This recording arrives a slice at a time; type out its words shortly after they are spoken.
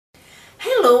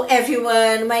Hello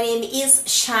everyone, my name is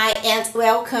Shai and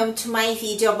welcome to my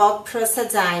video about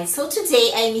Prostadine. So today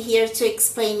I'm here to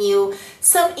explain you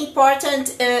some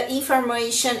important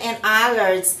information and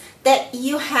alerts that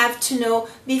you have to know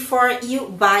before you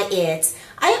buy it.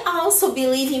 I also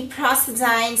believe in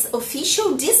Prostadine's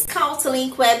official discount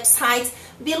link website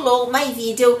below my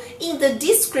video in the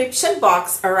description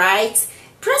box, alright?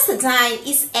 Prostadine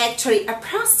is actually a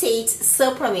prostate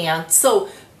supplement. So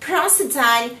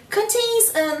Prostadine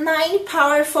contains 9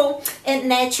 powerful and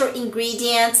natural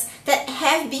ingredients that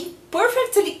have been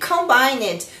perfectly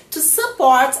combined to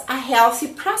support a healthy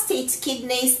prostate,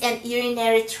 kidneys, and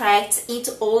urinary tract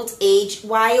into old age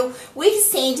while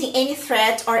withstanding any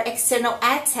threat or external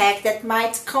attack that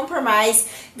might compromise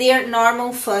their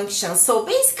normal function. So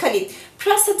basically,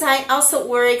 Prostadine also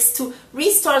works to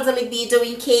restore the libido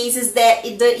in cases that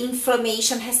the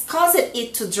inflammation has caused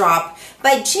it to drop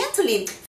by gently